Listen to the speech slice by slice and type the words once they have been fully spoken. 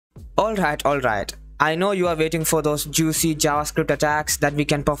Alright. I know you are waiting for those juicy JavaScript attacks that we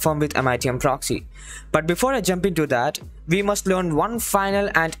can perform with MITMPROXY. But before I jump into that, we must learn one final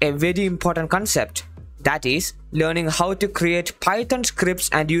and a very important concept. That is, learning how to create Python scripts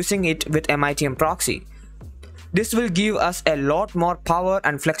and using it with MITMPROXY. This will give us a lot more power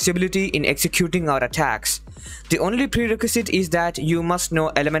and flexibility in executing our attacks. The only prerequisite is that you must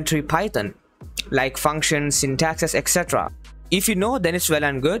know elementary Python, like functions, syntaxes, etc. If you know, then it's well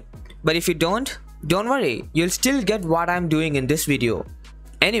and good, but if you don't worry, you'll still get what I'm doing in this video.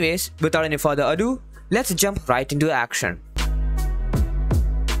 Anyways, without any further ado, let's jump right into action.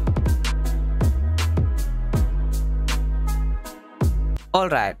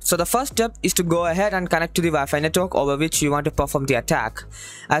 Alright, so the first step is to go ahead and connect to the Wi-Fi network over which you want to perform the attack.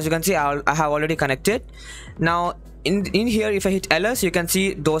 As you can see, I have already connected. Now, in here, if I hit ls, you can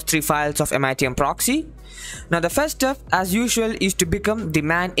see those 3 files of MITMPROXY. Now, the first step, as usual, is to become the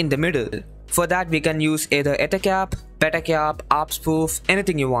man in the middle. For that, we can use either etcap, betacap, opspoof,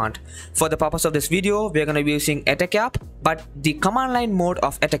 anything you want. For the purpose of this video, we are going to be using etcap, but the command line mode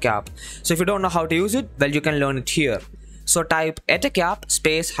of etcap. So if you don't know how to use it, well, you can learn it here. So type etcap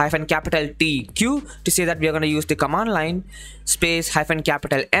space -TQ to say that we are going to use the command line space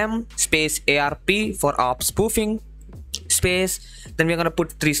 -M space ARP for op spoofing space, then we're going to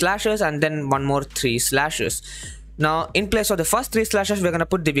put 3 slashes and then one more 3 slashes. Now in place of the first 3 slashes, we're going to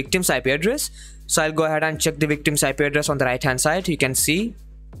put the victim's IP address. So I'll go ahead and check the victim's IP address on the right hand side. You can see.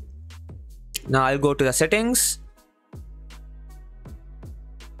 Now I'll go to the settings.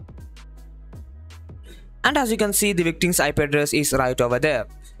 And as you can see, the victim's IP address is right over there,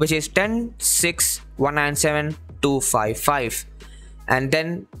 which is 10.6.197.255. And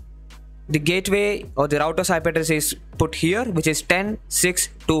then the gateway or the router's IP address is put here, which is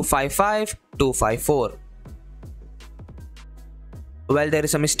 10.6.255.254. Well, there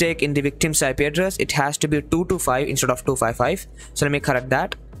is a mistake in the victim's IP address. It has to be 225 instead of 255. So let me correct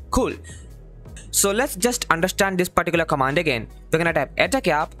that. Cool. So let's just understand this particular command again. We're gonna type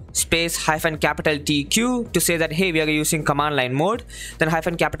etcap space -TQ to say that hey, we are using command line mode, then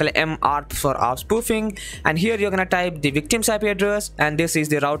 -M ARP for op spoofing, and here you're gonna type the victim's IP address, and this is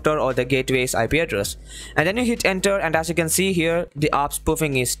the router or the gateway's IP address, and then you hit enter, and as you can see here, the op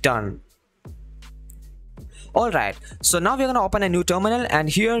spoofing is done. Alright, so now we're gonna open a new terminal, and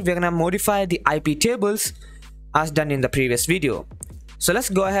here we're gonna modify the IP tables as done in the previous video. So let's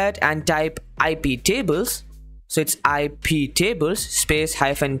go ahead and type IP tables. So it's IP tables space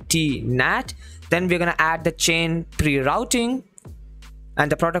 -T nat. Then we're gonna add the chain pre-routing,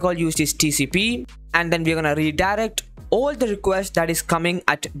 and the protocol used is TCP. And then we're gonna redirect all the requests that is coming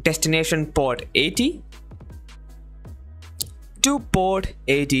at destination port 80 to port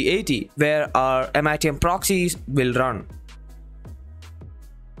 8080, where our MITMPROXY will run.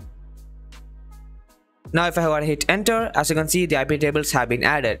 Now if I were to hit enter, as you can see, the IP tables have been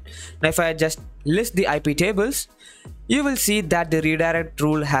added. Now if I just list the IP tables, you will see that the redirect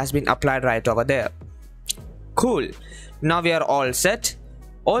rule has been applied right over there. Cool. Now we are all set.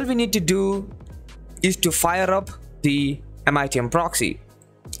 All we need to do is to fire up the MITMPROXY.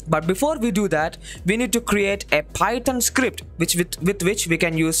 But before we do that, we need to create a Python script with which we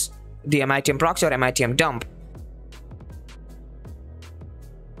can use the MITMPROXY or MITMDump.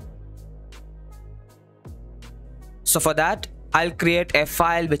 So for that, I'll create a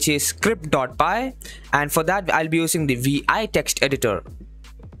file which is script.py, and for that I'll be using the VI text editor.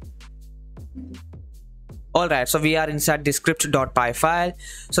 Alright, so we are inside the script.py file.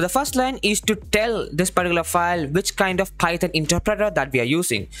 So the first line is to tell this particular file which kind of Python interpreter that we are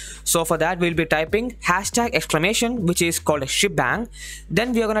using. So for that, we'll be typing #! which is called a shebang.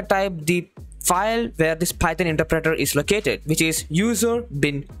 Then we are going to type the file where this Python interpreter is located, which is user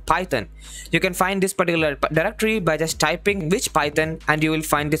bin python. You can find this particular directory by just typing which Python, and you will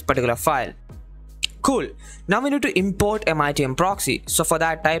find this particular file. Cool. Now we need to import MITMPROXY. So for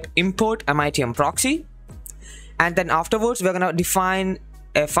that, type import MITMPROXY, and then afterwards we're gonna define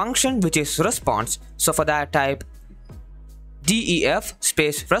a function which is response. So for that, type def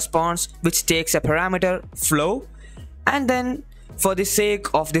space response, which takes a parameter flow, and then for the sake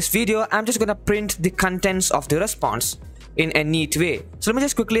of this video, I'm just gonna print the contents of the response in a neat way. So let me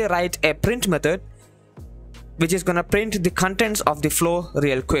just quickly write a print method which is gonna print the contents of the flow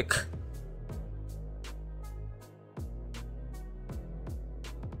real quick.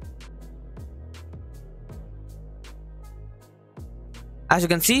 As you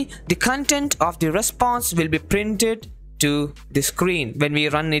can see, the content of the response will be printed to the screen when we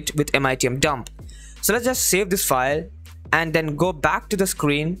run it with MITMDump. So let's just save this file and then go back to the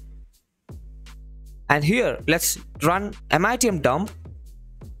screen, and here let's run MITMDump,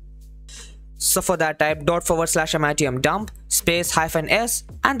 So for that, type ./MITM_dump space -s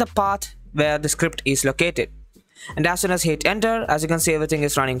and the path where the script is located. And as soon as hit enter, as you can see, everything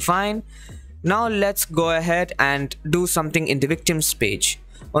is running fine. Now let's go ahead and do something in the victims page.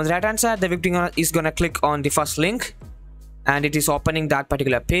 On the right hand side, the victim is gonna click on the first link and it is opening that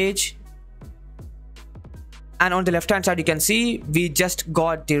particular page. And on the left hand side, you can see we just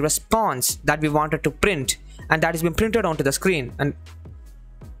got the response that we wanted to print, and that has been printed onto the screen. And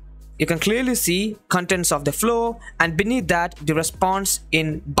you can clearly see contents of the flow, and beneath that the response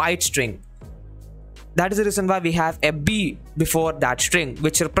in byte string. That is the reason why we have a B before that string,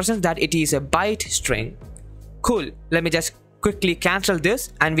 which represents that it is a byte string. Cool. Let me just quickly cancel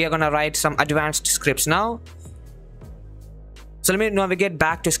this, and we are gonna write some advanced scripts now. So let me navigate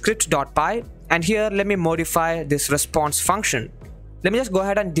back to script.py, and here let me modify this response function. Let me just go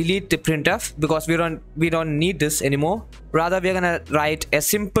ahead and delete the printf because we don't need this anymore. Rather, we're gonna write a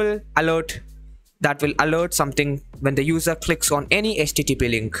simple alert that will alert something when the user clicks on any HTTP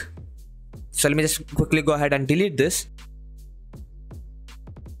link. So let me just quickly go ahead and delete this.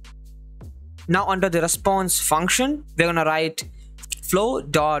 Now under the response function, we're gonna write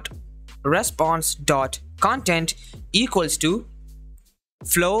flow.response.content equals to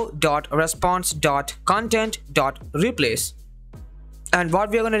flow.response.content.replace. And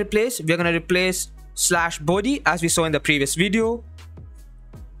what we're gonna replace? We're gonna replace /body, as we saw in the previous video,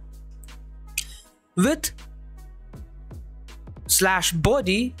 with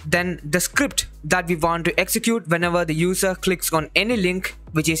 /body, then the script that we want to execute whenever the user clicks on any link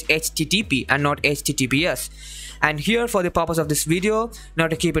which is HTTP and not HTTPS. And here, for the purpose of this video, now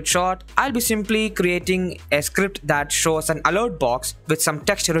to keep it short, I'll be simply creating a script that shows an alert box with some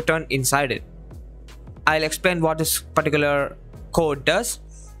text written inside it. I'll explain what this particular code does,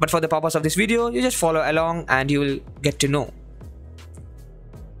 but for the purpose of this video, you just follow along and you will get to know.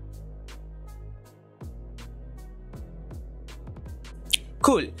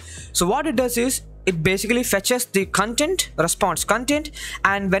 Cool. So what it does is it basically fetches the content, response content,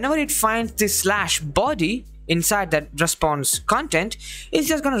 and whenever it finds the /body inside that response content, it's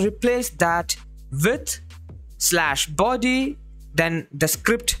just going to replace that with /body, then the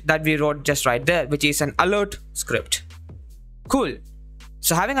script that we wrote just right there, which is an alert script. Cool.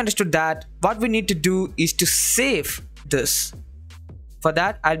 So having understood that, what we need to do is to save this. For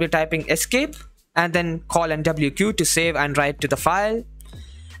that, I'll be typing escape and then :wq to save and write to the file.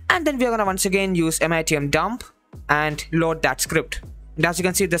 And then we are going to once again use MITM_dump and load that script. And as you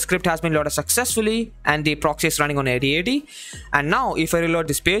can see, the script has been loaded successfully and the proxy is running on 8080. And now if I reload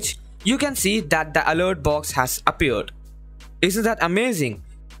this page, you can see that the alert box has appeared. Isn't that amazing?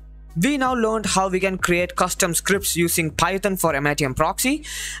 We now learned how we can create custom scripts using Python for MITMPROXY,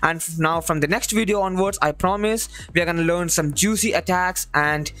 and now from the next video onwards, I promise we are going to learn some juicy attacks,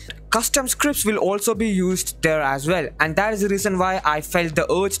 and custom scripts will also be used there as well. And that is the reason why I felt the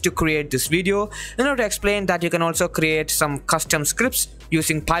urge to create this video, in order to explain that you can also create some custom scripts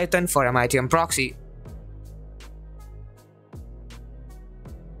using Python for MITMPROXY.